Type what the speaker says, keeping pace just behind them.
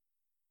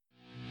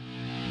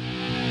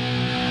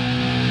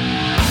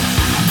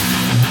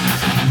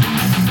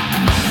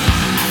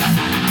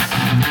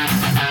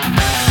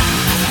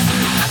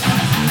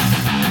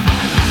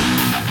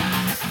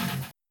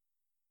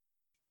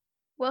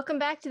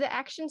Welcome back to the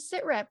Action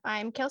Sit Rep.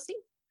 I'm Kelsey.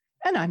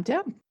 And I'm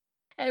Deb.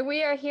 And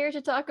we are here to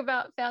talk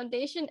about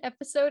Foundation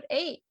Episode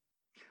 8.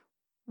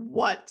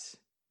 What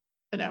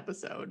an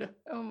episode.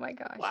 Oh my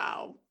gosh.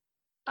 Wow.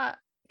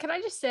 Can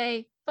I just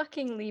say,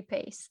 fucking Lee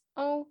Pace.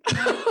 Oh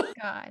my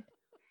God.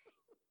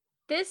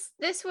 This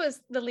was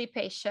the Lee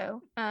Pace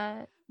show,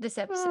 this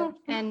episode.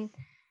 And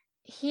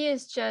he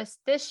is just,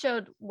 this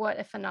showed what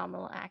a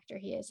phenomenal actor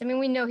he is. I mean,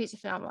 we know he's a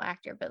phenomenal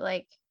actor, but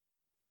like,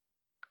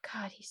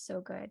 God, he's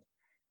so good.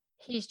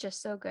 He's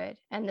just so good.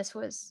 And this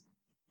was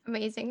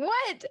amazing.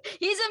 What?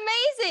 He's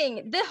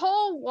amazing. The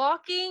whole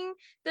walking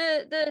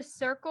the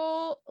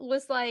circle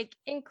was like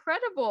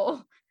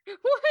incredible.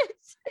 What?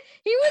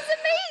 He was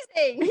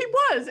amazing.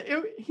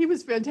 He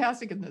was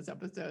fantastic in this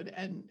episode.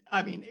 And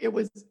I mean,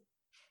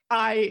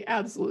 I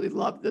absolutely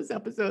loved this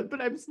episode,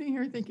 but I'm sitting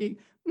here thinking,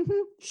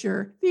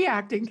 sure, the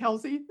acting,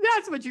 Kelsey,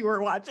 that's what you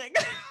were watching.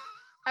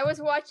 I was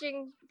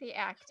watching the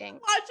acting.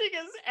 Watching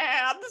his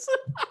abs.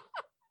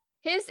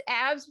 His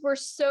abs were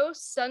so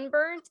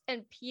sunburnt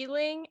and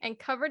peeling and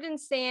covered in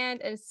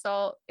sand and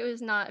salt. It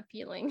was not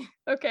appealing.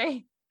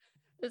 Okay.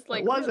 It's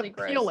like, it wasn't really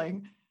gross.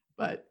 appealing,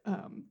 but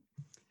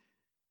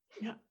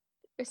yeah.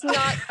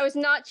 I was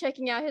not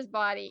checking out his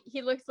body.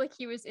 He looked like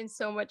he was in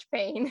so much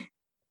pain.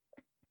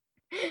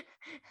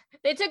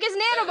 They took his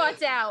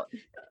nanobots out.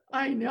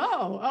 I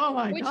know. Oh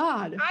my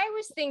God. I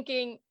was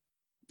thinking,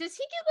 does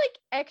he get like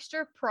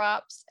extra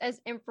props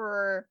as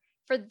Emperor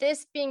for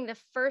this being the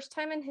first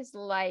time in his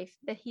life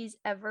that he's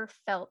ever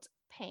felt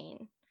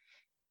pain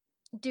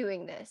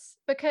doing this?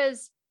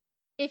 Because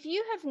if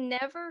you have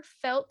never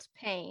felt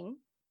pain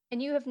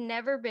and you have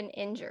never been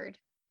injured,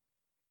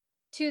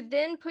 to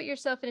then put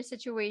yourself in a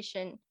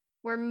situation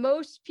where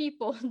most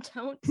people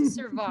don't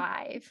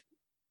survive,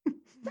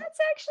 that's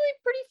actually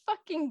pretty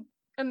fucking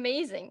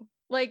amazing.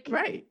 Like,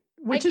 right.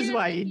 Which is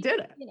why he did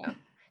it. You know,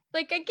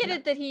 like I get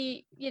it that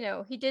he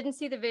didn't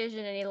see the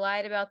vision and he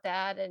lied about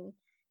that, and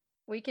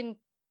we can,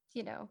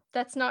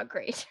 that's not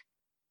great.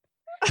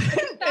 The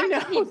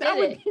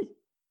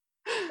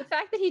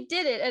fact that he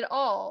did it at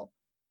all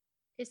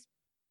is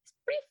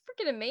pretty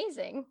freaking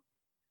amazing.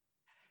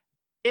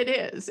 It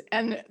is.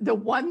 And the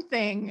one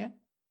thing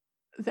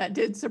that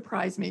did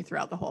surprise me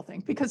throughout the whole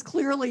thing, because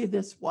clearly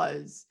this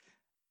was,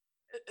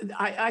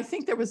 I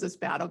think there was this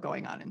battle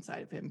going on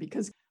inside of him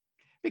because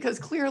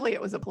clearly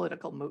it was a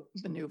political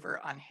maneuver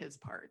on his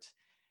part.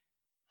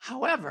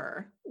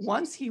 However,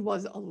 once he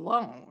was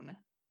alone,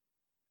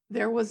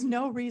 there was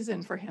no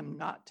reason for him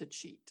not to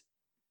cheat.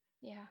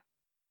 Yeah.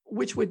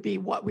 Which would be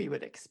what we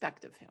would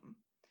expect of him.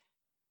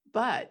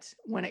 But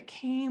when it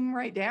came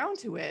right down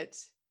to it,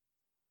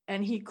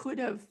 and he could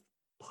have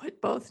put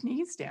both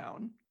knees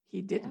down,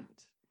 he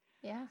didn't.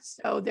 Yeah.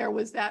 So there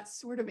was that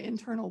sort of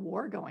internal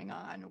war going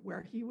on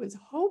where he was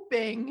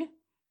hoping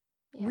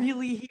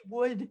really he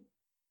would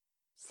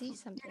see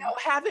something,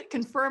 have it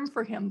confirmed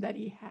for him that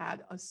he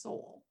had a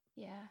soul.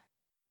 Yeah.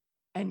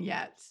 And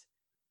yet,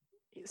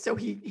 so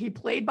he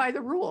played by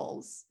the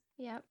rules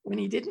when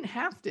he didn't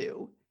have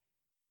to.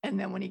 And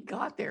then when he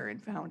got there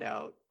and found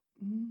out,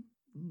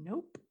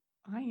 nope,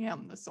 I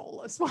am the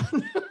soulless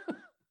one.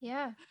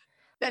 Yeah.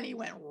 Then he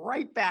went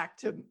right back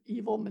to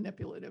evil,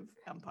 manipulative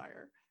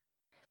empire.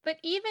 But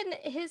even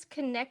his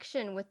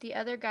connection with the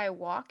other guy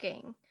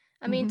walking,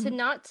 I mean, to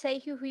not say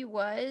who he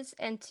was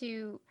and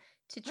to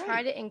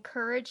try to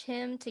encourage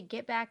him to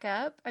get back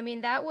up. I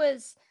mean, that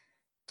was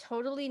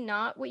totally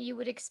not what you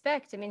would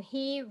expect. I mean,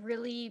 he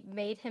really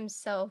made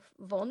himself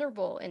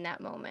vulnerable in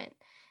that moment.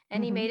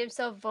 And he made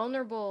himself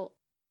vulnerable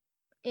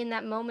in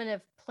that moment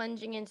of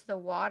plunging into the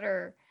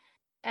water.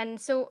 And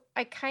so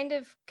I kind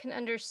of can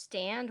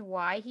understand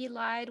why he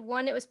lied.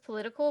 One, it was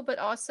political, but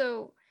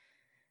also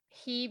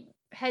he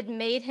had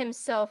made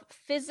himself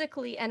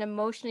physically and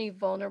emotionally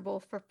vulnerable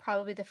for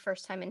probably the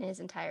first time in his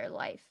entire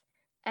life.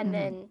 And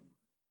then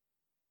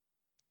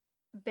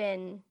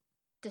been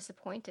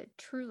disappointed,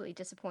 truly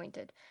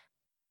disappointed.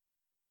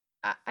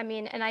 I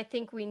mean, and I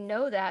think we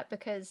know that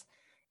because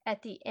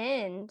at the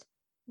end,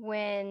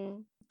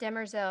 when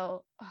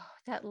Demerzel,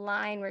 that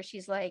line where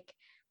she's like,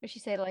 what she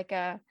say, like,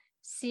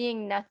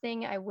 seeing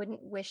nothing, I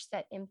wouldn't wish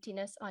that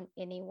emptiness on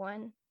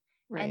anyone.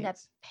 Right. And that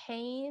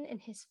pain in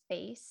his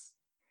face.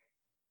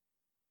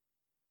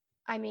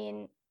 I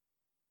mean,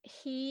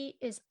 he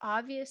is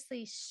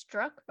obviously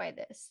struck by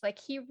this. Like,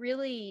 he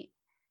really,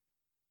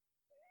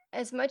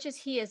 as much as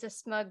he is a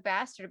smug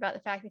bastard about the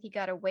fact that he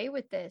got away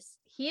with this,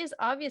 he is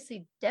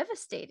obviously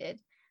devastated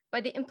by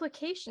the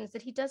implications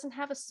that he doesn't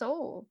have a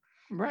soul.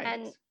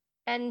 Right.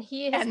 And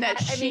he has, and that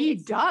she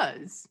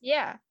does.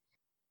 Yeah.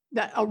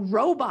 That a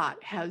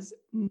robot has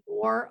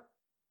more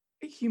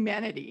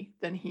humanity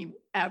than he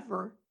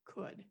ever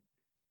could.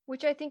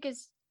 Which I think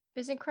is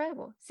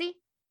incredible. See?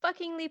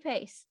 Fucking Lee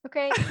Pace.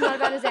 Okay? It's not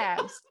about his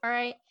abs. All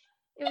right?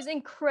 It was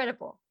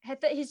incredible.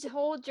 His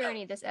whole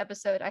journey this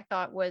episode, I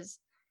thought it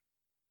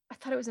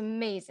was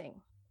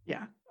amazing.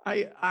 Yeah.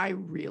 I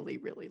really,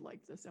 really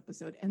liked this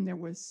episode. And there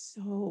was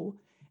so,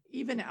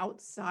 even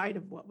outside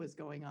of what was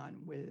going on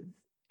with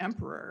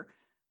Emperor,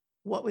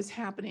 what was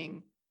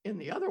happening in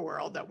the other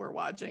world that we're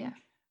watching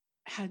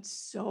had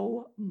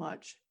so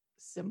much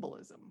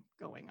symbolism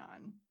going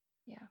on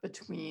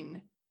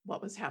between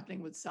what was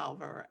happening with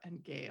Salvor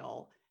and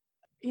Gale.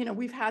 You know,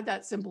 we've had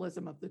that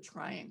symbolism of the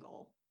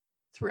triangle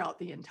throughout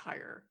the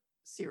entire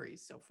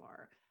series so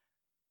far.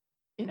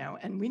 You know,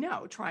 and we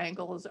know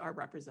triangles are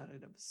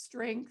representative of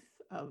strength,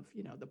 of,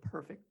 you know, the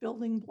perfect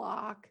building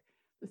block,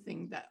 the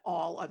thing that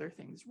all other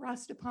things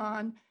rest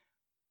upon.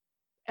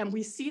 And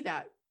we see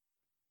that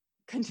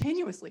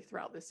continuously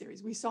throughout the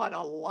series. We saw it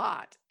a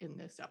lot in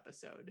this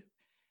episode.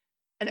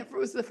 And it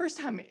was the first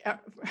time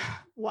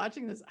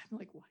watching this, I'm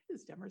like, why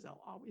does Demerzel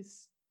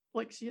always,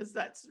 like, she has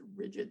that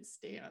rigid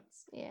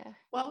stance? Yeah.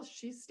 Well,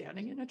 she's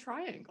standing in a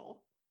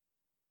triangle.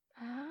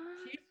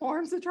 She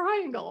forms a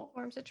triangle.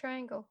 Forms a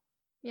triangle.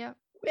 Yeah.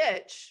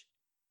 Which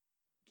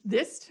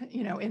this,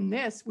 you know, in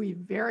this, we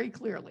very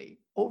clearly,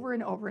 over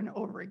and over and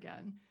over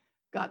again,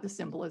 got the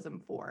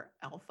symbolism for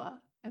Alpha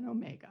and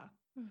Omega.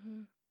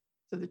 Mm-hmm.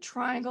 So the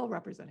triangle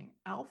representing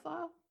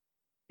Alpha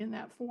in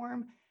that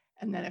form.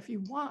 And then if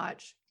you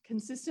watch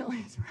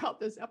consistently throughout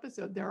this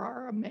episode, there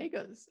are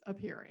Omegas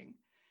appearing.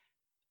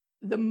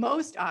 The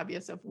most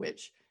obvious of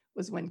which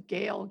was when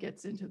Gale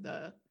gets into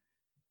the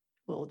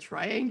little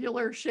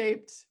triangular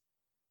shaped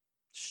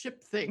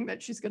ship thing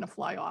that she's going to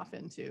fly off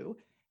into.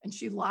 And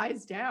she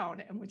lies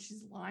down. And when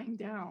she's lying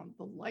down,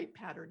 the light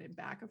pattern in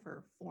back of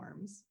her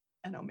forms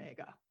an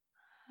Omega.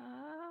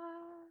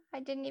 I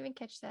didn't even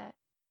catch that.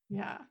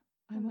 Yeah.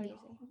 I'm like,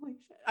 holy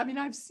shit. I mean,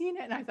 I've seen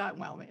it and I thought,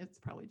 well, it's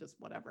probably just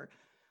whatever.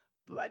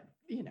 But,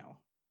 you know,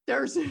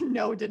 there's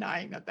no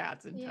denying that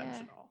that's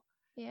intentional.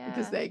 Yeah.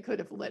 Because they could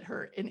have lit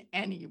her in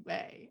any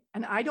way.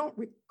 And I don't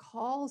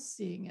recall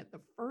seeing it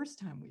the first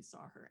time we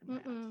saw her in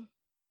that.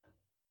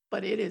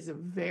 But it is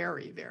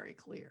very, very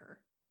clear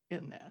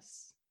in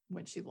this.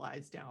 When she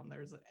lies down,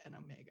 there's an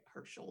Omega,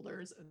 her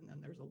shoulders, and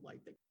then there's a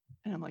light that,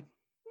 and I'm like,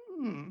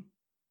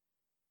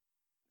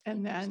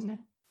 And then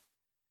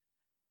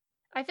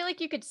I feel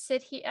like you could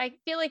sit here. I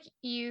feel like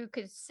you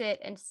could sit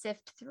and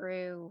sift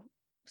through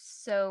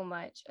so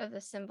much of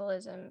the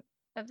symbolism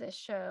of this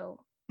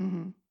show.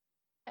 Mm-hmm.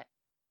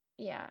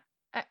 Yeah.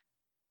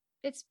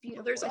 It's beautiful.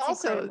 Well, there's it's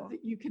also, incredible.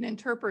 You can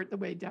interpret the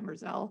way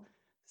Demerzel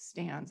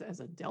stands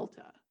as a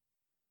delta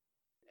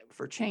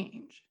for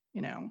change,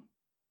 you know?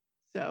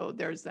 So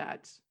there's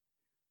that,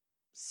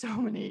 so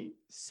many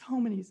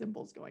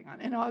symbols going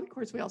on. And of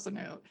course, we also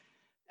know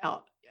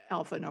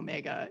Alpha and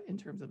Omega in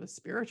terms of a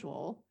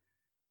spiritual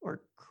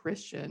or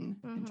Christian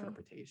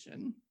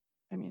interpretation.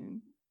 I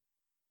mean,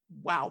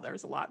 wow,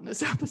 there's a lot in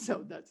this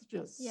episode that's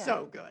just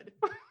so good.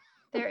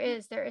 There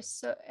is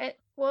so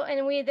well,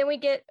 and we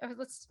get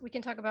we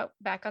can talk about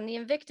back on the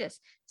Invictus.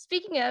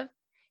 Speaking of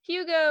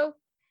Hugo,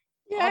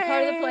 all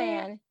part of the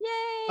plan.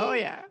 Yay! Oh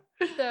yeah.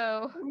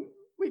 So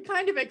we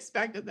kind of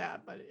expected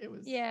that, but it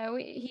was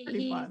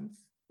pretty fun.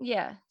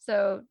 Yeah.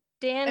 So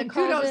Dan, and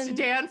kudos to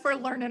Dan for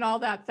learning all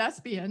that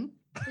thespian.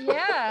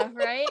 Yeah,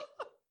 right.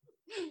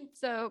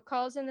 So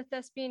calls in the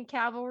Thespian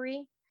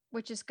Cavalry,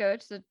 which is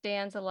good. So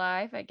Dan's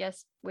alive, I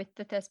guess, with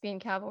the Thespian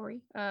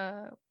Cavalry.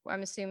 I'm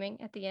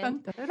assuming at the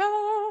end. Dun, da, da,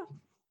 da.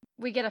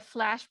 We get a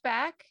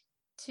flashback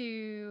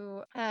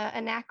to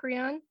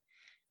Anacreon.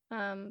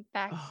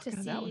 Back to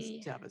see that was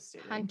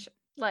devastating.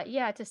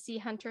 To see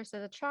Huntress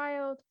as a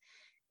child,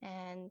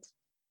 and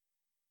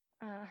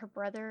her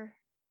brother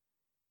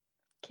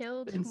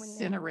killed,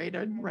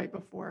 incinerated right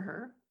before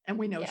her, and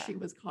we know she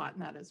was caught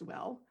in that as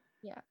well.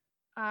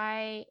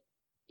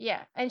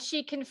 And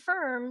she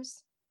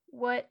confirms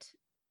what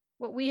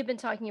we have been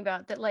talking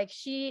about, that like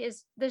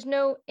there's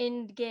no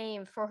end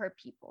game for her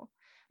people.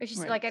 Or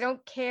she's like, I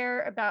don't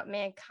care about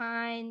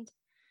mankind.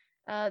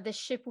 The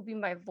ship will be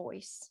my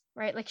voice,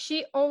 right? Like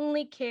she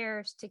only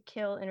cares to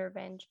kill and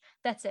revenge.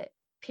 That's it.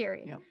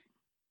 Period. Yep.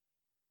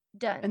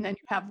 Done. And then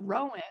you have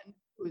Rowan,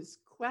 who's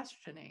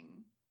questioning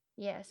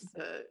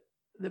the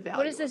value.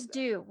 What does this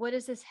do? What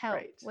does this help?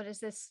 Right. What is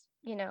this,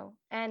 you know?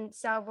 And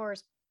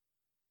Salvor's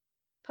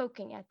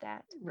poking at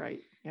that.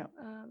 Right.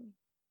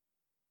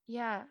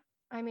 Yeah.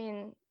 I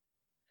mean,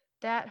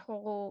 that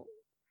whole,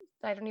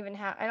 I don't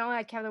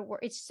like how the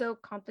word, it's so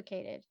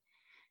complicated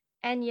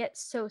and yet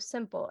so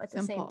simple at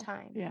the same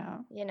time. Yeah.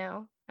 You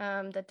know,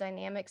 the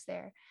dynamics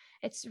there.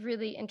 It's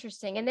really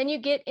interesting. And then you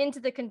get into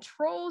the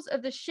controls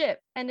of the ship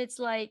and it's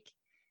like,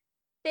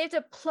 they have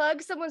to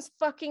plug someone's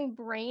fucking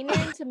brain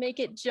in to make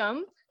it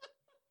jump.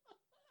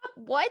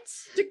 What?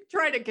 To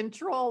try to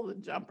control the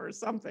jump or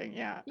something.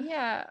 Yeah.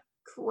 Yeah.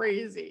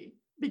 Crazy.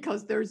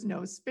 Because there's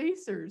no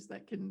spacers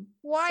that can.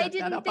 Why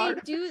didn't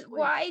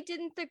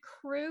the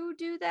crew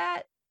do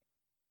that?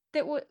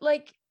 That would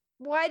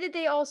why did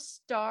they all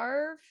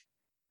starve?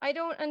 I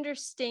don't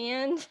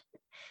understand.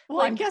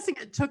 Well, I'm guessing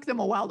it took them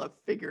a while to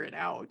figure it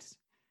out.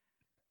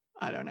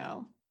 I don't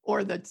know.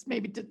 Or that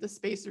maybe did the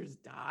spacers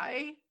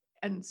die?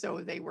 And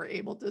so they were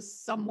able to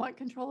somewhat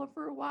control it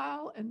for a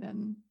while. And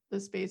then the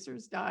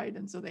spacers died.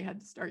 And so they had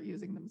to start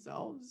using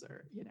themselves,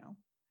 or, you know.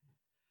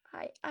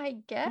 I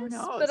guess,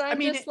 but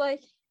I'm just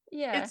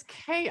it's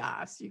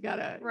chaos. You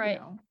gotta, right. You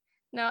know,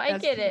 no, I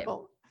get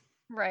people,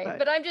 it. Right.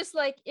 But I'm just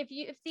like, if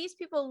these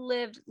people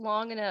lived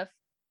long enough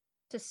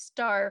to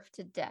starve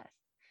to death.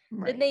 Then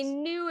Right. they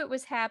knew it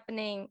was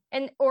happening,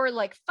 and or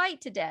like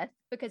fight to death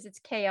because it's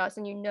chaos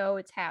and you know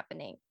it's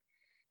happening.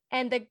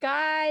 And the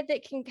guy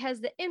that has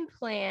the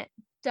implant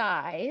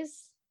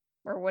dies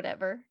or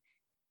whatever.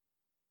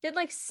 Then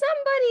like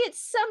somebody at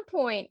some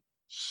point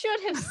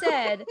should have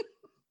said,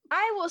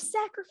 I will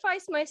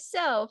sacrifice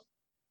myself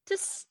to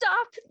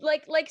stop,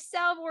 like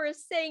Salvor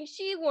is saying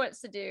she wants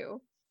to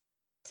do,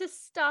 to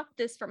stop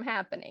this from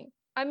happening.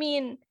 I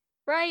mean,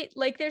 right?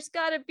 Like there's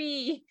gotta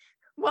be.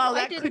 Well,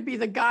 that could be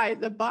the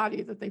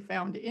body that they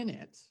found in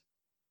it.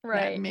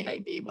 Right. That may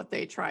be what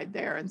they tried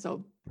there. And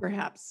so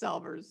perhaps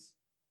Salvor's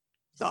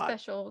thought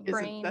special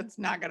brain. that's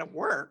not going to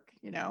work,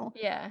 you know?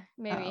 Yeah,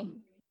 maybe. I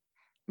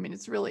mean,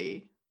 it's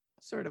really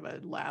sort of a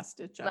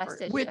last-ditch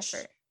effort, which,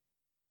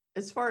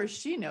 as far as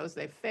she knows,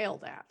 they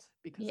failed at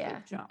because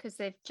they've jumped. Because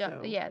they've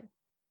jumped. So. Yeah.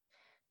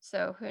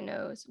 So who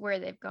knows where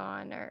they've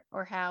gone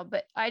or how?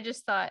 But I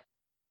just thought,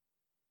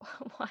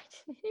 why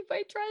didn't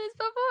anybody try this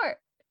before?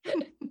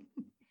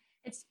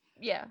 It's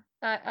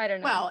I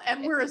don't know. Well,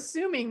 and we're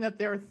assuming that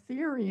their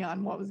theory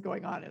on what was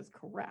going on is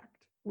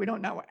correct. We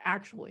don't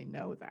actually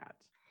know that.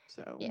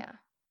 So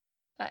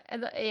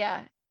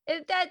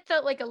that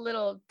felt like a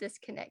little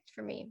disconnect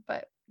for me,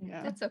 but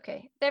that's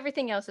okay.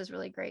 Everything else is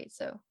really great.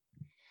 So,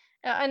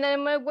 and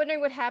then I'm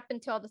wondering what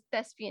happened to all the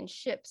thespian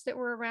ships that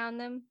were around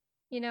them.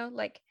 You know,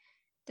 like,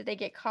 did they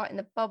get caught in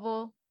the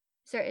bubble?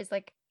 Is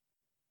like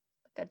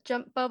a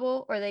jump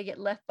bubble, or they get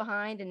left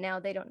behind and now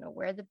they don't know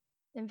where the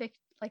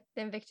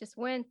Invictus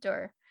went,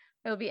 or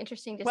it'll be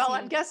interesting to see. Well,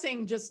 I'm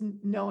guessing just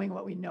knowing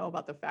what we know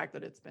about the fact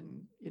that it's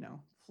been,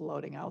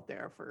 floating out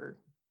there for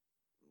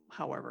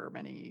however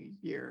many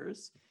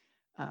years,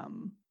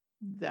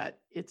 that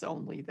it's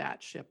only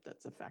that ship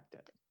that's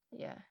affected.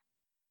 Yeah.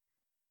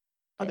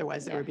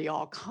 Otherwise, there would be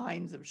all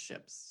kinds of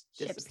ships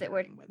that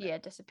were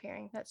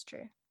disappearing. That's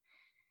true.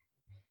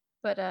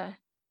 But I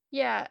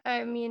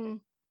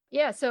mean,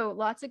 so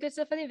lots of good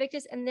stuff on the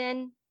Invictus, and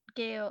then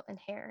Gale and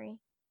Harry.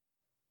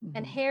 Mm-hmm.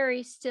 And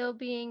Harry still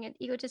being an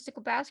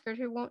egotistical bastard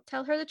who won't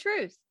tell her the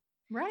truth.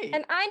 Right.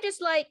 And I'm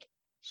just like,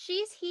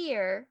 she's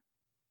here,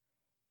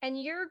 and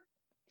you're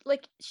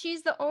like,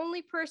 she's the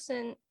only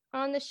person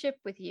on the ship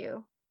with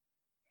you.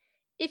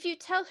 If you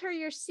tell her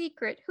your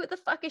secret, who the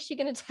fuck is she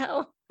going to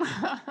tell?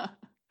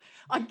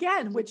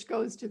 Again, which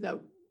goes to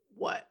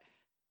what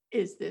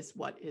is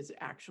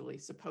actually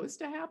supposed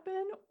to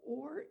happen?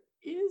 Or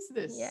is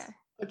this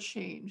a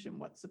change in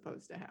what's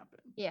supposed to happen?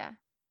 Yeah.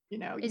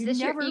 Is this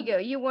your ego?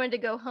 You wanted to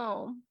go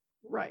home.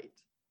 Right.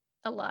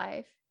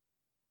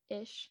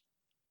 Alive-ish.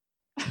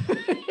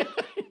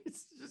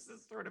 It's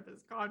just sort of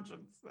his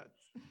conscience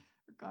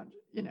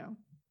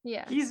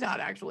Yeah. He's not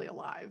actually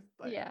alive,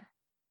 but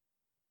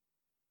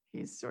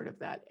he's sort of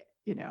that,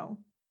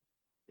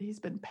 he's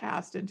been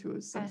passed into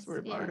some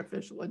sort of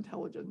artificial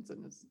intelligence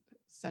and is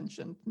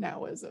sentient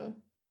now as a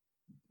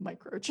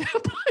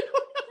microchip.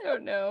 I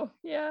don't know.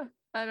 Yeah.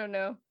 I don't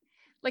know.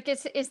 Like,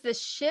 is the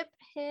ship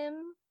him?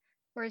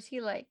 Or is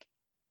he like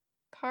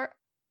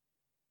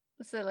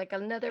is there like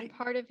another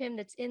part of him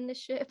that's in the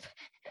ship?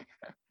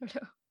 I don't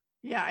know.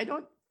 Yeah, I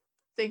don't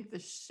think the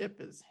ship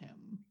is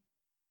him.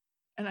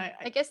 And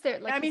I guess they're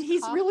like, I mean,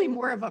 he's really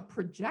more of a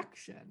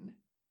projection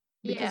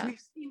because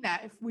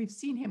we've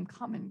seen him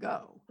come and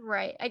go.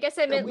 Right. I guess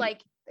I meant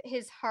like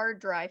his hard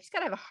drive. He's got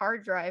to have a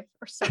hard drive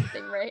or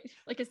something, right?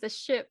 Like, is the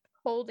ship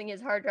holding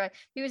his hard drive?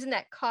 He was in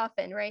that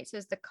coffin, right? So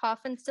is the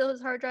coffin still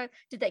his hard drive?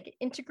 Did that get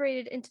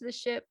integrated into the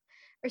ship?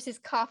 Or is his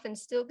coffin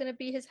still going to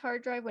be his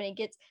hard drive when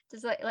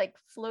does it like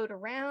float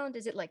around?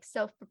 Is it like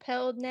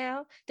self-propelled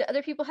now? Do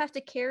other people have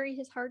to carry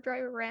his hard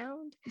drive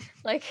around?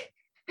 Like,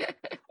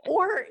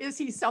 or is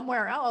he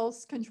somewhere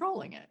else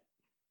controlling it?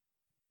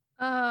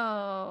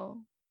 Oh,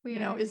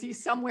 weird. Is he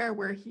somewhere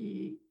where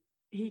he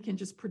can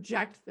just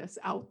project this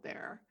out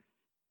there?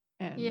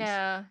 And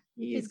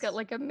he's got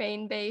like a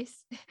main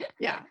base.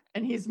 Yeah.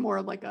 And he's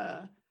more like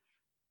a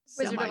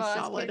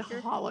semi-solid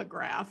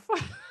holograph.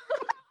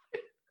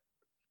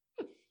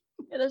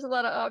 Yeah, there's a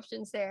lot of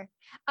options there.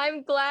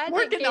 I'm glad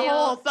working the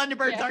whole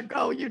Thunderbirds Are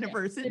Go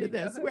universe into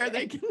this, where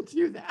they can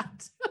do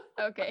that.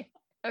 Okay.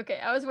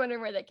 I was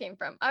wondering where that came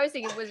from. I was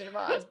thinking Wizard of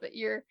Oz, but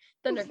you're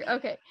Thunder.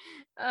 Okay.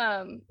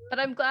 But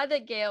I'm glad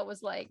that Gale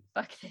was like,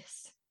 fuck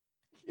this.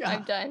 Yeah.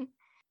 I'm done.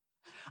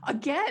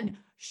 Again,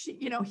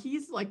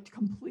 he's like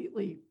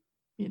completely,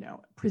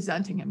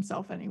 presenting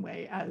himself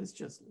anyway as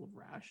just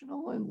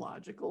rational and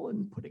logical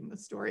and putting the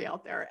story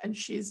out there. And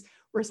she's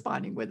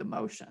responding with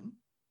emotion.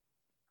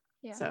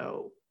 Yeah.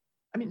 So,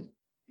 I mean,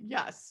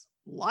 yes,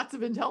 lots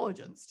of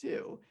intelligence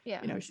too.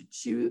 Yeah.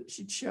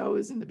 She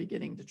chose in the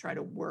beginning to try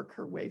to work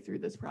her way through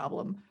this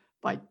problem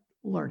by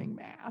learning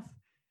math.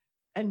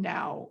 And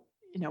now,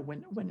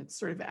 when it's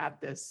sort of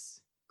at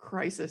this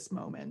crisis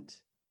moment,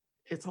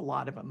 it's a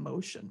lot of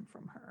emotion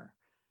from her.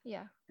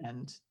 Yeah.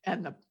 And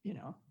the,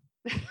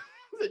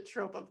 the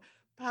trope of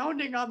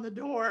pounding on the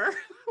door.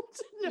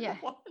 Yeah.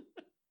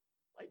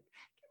 Like,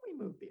 can we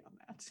move beyond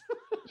that?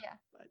 Yeah.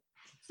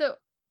 So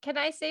can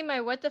I say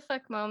my what the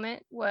fuck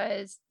moment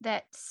was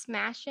that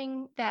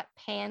smashing that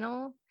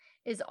panel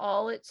is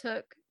all it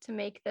took to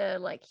make the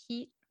like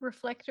heat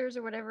reflectors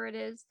or whatever it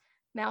is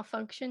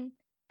malfunction.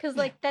 Because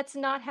like that's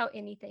not how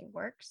anything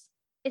works.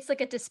 It's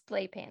like a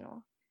display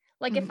panel.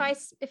 Like if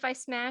I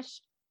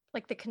smash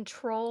like the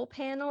control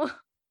panel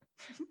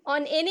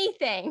on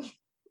anything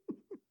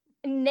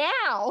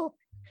now,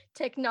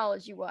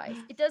 technology wise,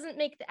 it doesn't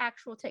make the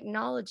actual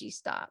technology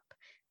stop.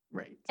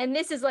 Right. And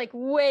this is like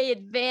way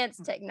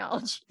advanced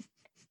technology.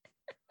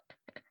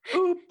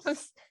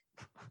 Oops.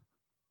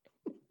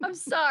 I'm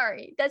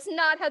sorry. That's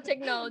not how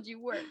technology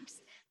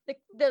works. The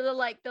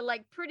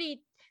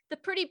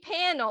pretty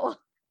panel.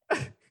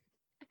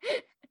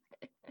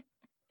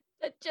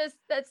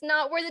 That's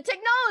not where the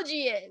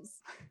technology is.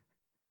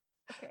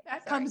 Okay,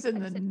 that comes in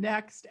the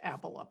next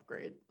Apple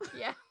upgrade.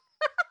 Yeah.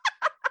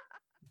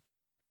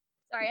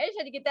 Sorry, I just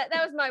had to get that.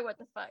 That was my what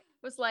the fuck.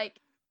 Was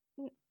like,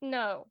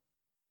 no.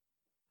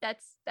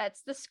 That's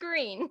the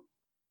screen.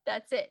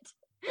 That's it.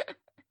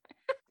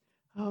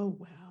 Oh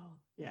well,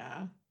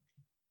 yeah.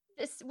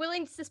 This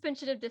willing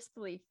suspension of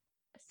disbelief.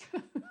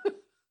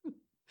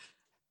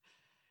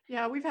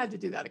 Yeah, we've had to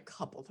do that a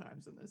couple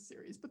times in this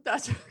series, but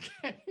that's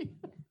okay.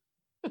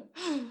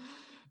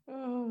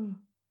 Oh.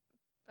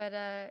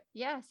 But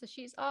yeah, so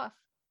she's off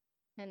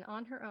and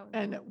on her own.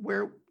 And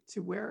where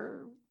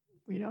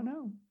we don't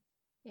know.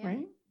 Yeah.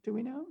 Right? Do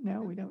we know?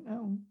 No, we don't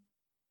know.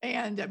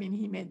 And I mean,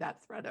 he made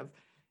that threat of,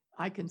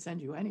 I can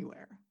send you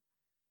anywhere.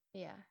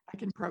 Yeah. I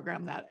can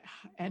program that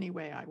any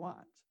way I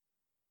want.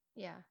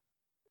 Yeah.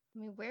 I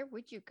mean, where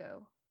would you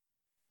go?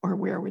 Or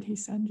where would he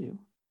send you?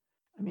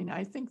 I mean,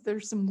 I think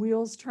there's some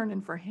wheels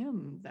turning for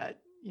him that,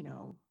 you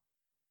know,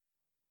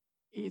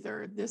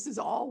 either this is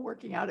all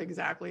working out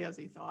exactly as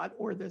he thought,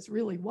 or this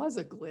really was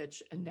a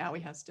glitch and now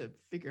he has to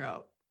figure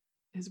out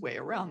his way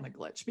around the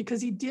glitch,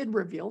 because he did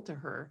reveal to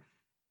her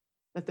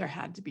that there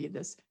had to be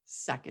this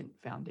second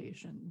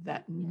foundation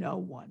that no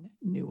one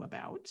knew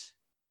about.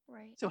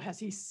 Right. So has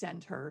he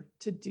sent her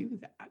to do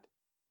that?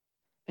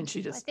 And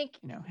she just, I think,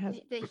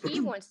 that he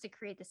wants to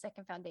create the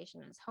second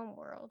foundation in his home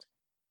world.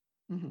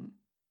 Mm-hmm.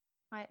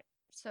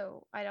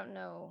 I don't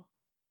know.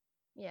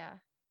 Yeah.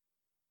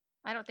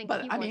 I don't think.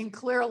 But I mean,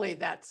 clearly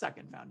that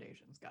second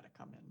foundation's got to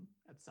come in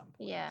at some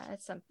point. Yeah,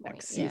 at some point.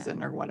 Next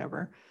season or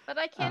whatever. But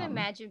I can't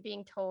imagine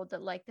being told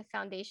that like the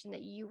foundation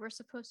that you were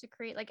supposed to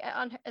create, like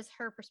as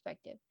her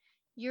perspective,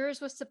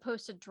 yours was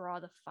supposed to draw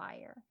the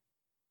fire.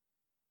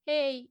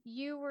 Hey,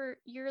 you're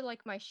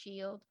like my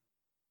shield.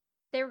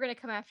 They were going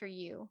to come after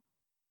you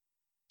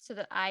so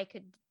that I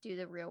could do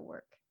the real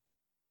work.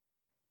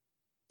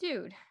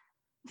 Dude,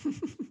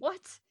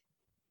 what?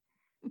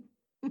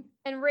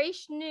 And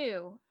Raish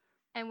knew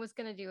and was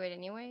going to do it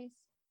anyways.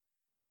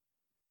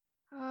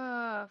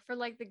 For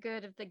like the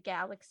good of the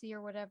galaxy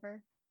or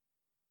whatever.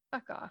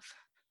 Fuck off.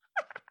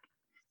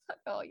 Fuck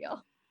all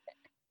y'all.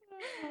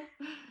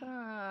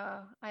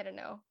 I don't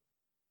know.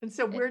 And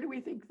so where do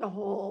we think the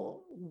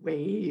whole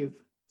wave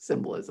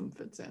symbolism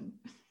fits in?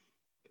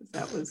 Because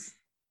that was...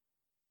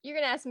 You're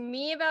going to ask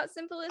me about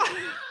symbolism?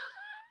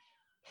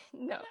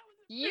 No.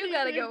 You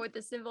got to go with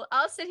the symbol.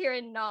 I'll sit here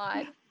and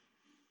nod.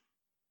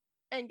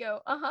 And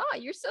go,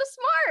 you're so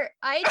smart.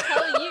 I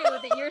tell you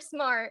that you're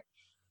smart,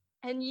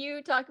 and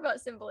you talk about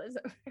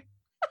symbolism. This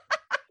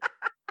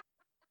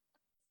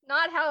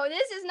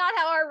is not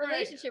how our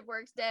relationship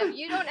works, Deb.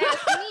 You don't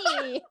ask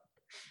me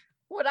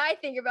what I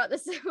think about the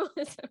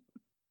symbolism.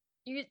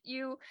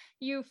 You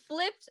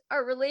flipped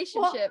our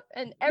relationship,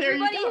 and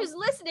everybody who's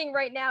listening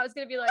right now is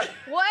going to be like,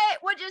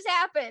 what just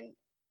happened?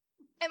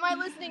 Am I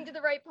listening to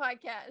the right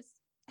podcast?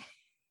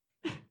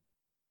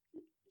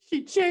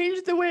 She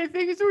changed the way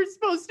things were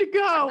supposed to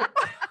go.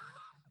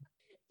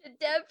 Did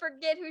Deb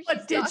forget who she's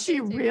talking to? But did she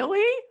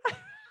really?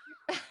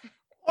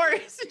 Or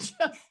is it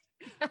just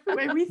the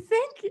way we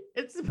think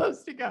it's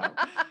supposed to go?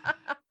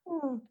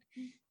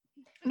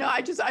 No,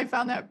 I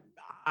found that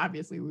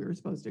obviously we were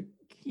supposed to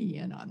key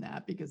in on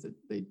that because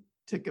they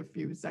took a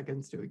few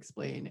seconds to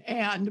explain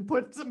and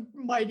put some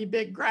mighty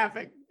big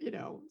graphic,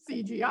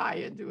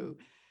 CGI into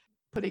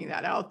putting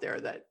that out there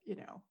that,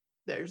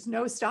 there's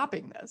no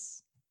stopping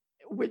this.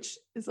 Which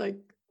is like,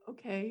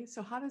 okay,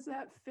 so how does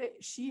that fit?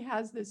 She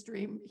has this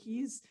dream.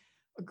 He's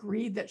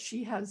agreed that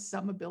she has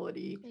some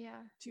ability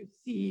to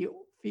see,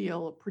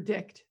 feel,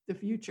 predict the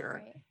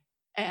future. Right.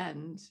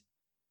 And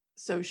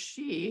so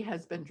she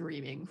has been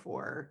dreaming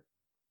for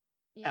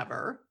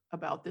ever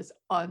about this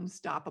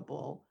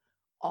unstoppable,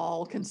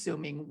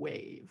 all-consuming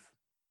wave.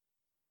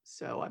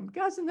 So I'm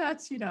guessing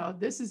that's,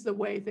 this is the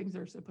way things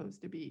are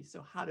supposed to be.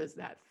 So how does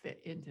that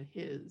fit into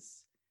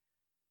his...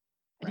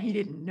 And he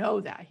didn't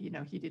know that, he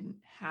didn't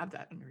have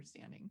that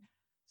understanding.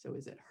 So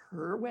is it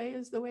her way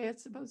is the way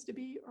it's supposed to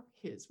be, or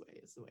his way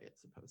is the way it's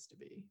supposed to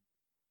be?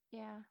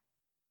 Yeah.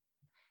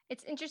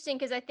 It's interesting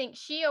because I think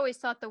she always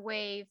thought the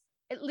wave,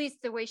 at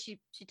least the way she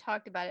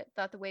talked about it,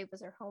 thought the wave was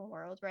her home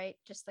world, right?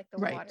 Just like the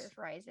waters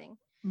rising.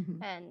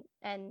 Mm-hmm.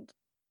 And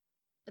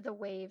the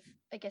wave,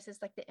 I guess, is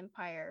like the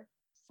empire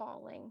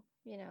falling,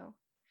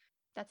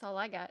 That's all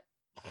I got.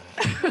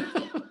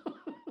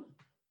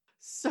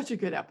 Such a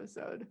good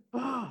episode.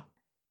 Oh.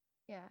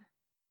 Yeah.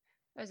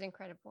 That was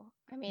incredible.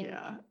 I mean,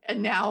 yeah.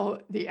 And now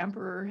the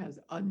emperor has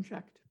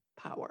unchecked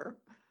power.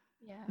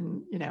 yeah.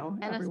 And,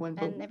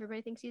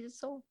 Everybody thinks he's a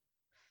soul.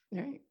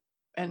 Right.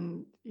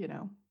 And,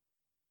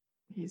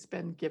 he's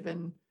been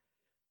given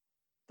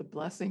the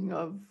blessing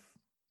of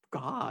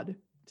God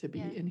to be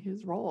in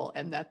his role,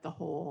 and that the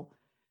whole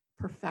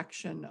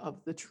perfection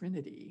of the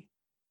Trinity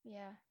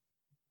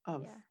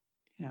of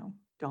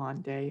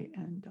dawn, day,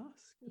 and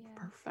dusk, the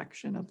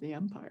perfection of the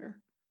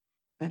empire.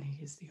 And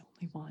he is the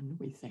only one,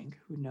 we think,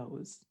 who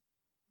knows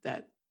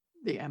that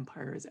the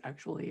empire is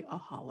actually a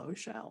hollow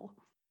shell.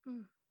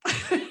 On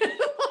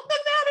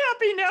that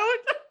happy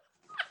note.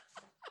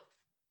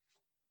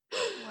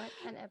 What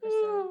an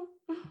episode.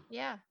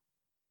 Yeah.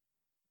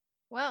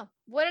 Well,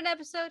 what an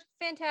episode.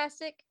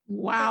 Fantastic.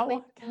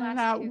 Wow.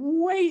 Cannot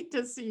wait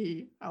to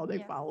see how they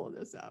follow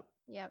this up.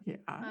 Yep.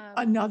 Yeah.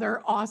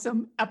 Another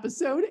awesome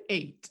episode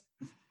 8.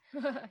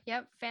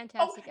 Yep.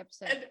 Fantastic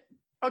episode.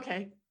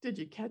 Okay. Did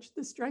you catch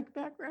the Strike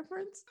Back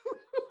reference?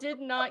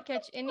 Did not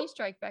catch any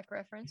Strike Back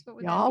reference. What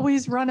would you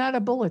always run out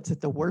of bullets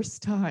at the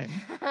worst time.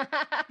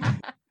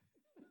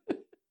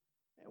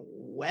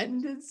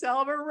 When did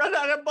Salva run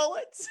out of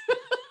bullets?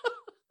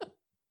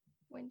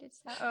 When did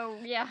Oh,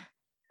 yeah.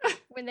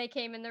 When they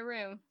came in the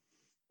room.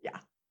 Yeah.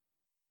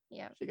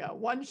 Yeah. She got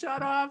one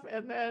shot off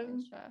and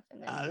then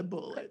out of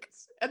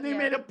bullets. And they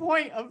made a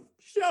point of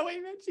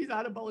showing that she's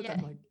out of bullets.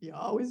 I'm like, you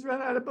always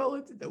run out of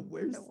bullets at the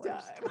worst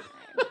time.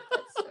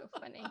 That's so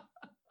funny.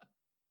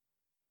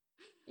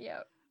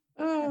 Yep.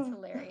 That's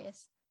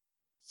hilarious.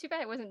 It's too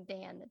bad it wasn't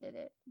Dan that did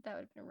it. That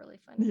would have been really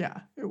funny. Yeah,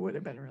 it would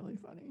have been really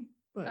funny.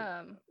 But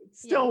it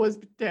still was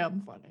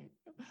damn funny.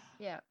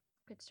 Yeah.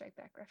 Good Strike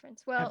Back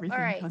reference. Well, everything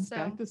all right. Comes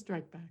back to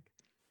Strike Back.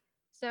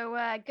 So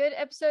good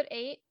episode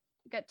 8.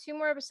 We've got 2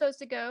 more episodes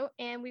to go,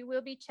 and we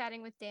will be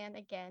chatting with Dan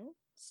again.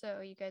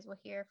 So you guys will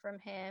hear from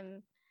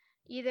him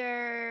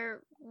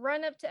either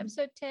run up to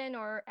episode 10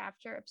 or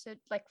after episode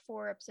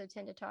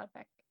 10 to talk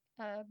back.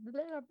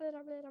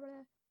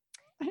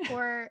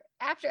 Or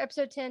after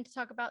episode 10 to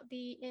talk about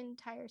the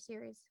entire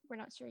series. We're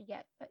not sure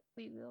yet, but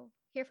we will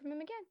hear from him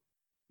again.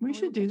 We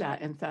should do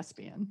that in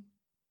Thespian.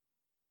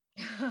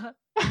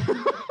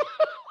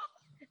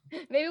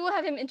 Maybe we'll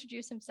have him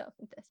introduce himself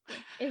in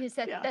Thespian. In his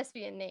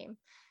Thespian name.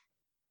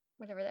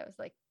 Whatever that was,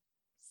 like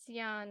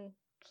Kian,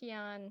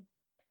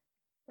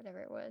 whatever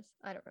it was.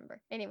 I don't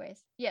remember.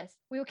 Anyways, yes,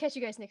 we will catch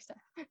you guys next time.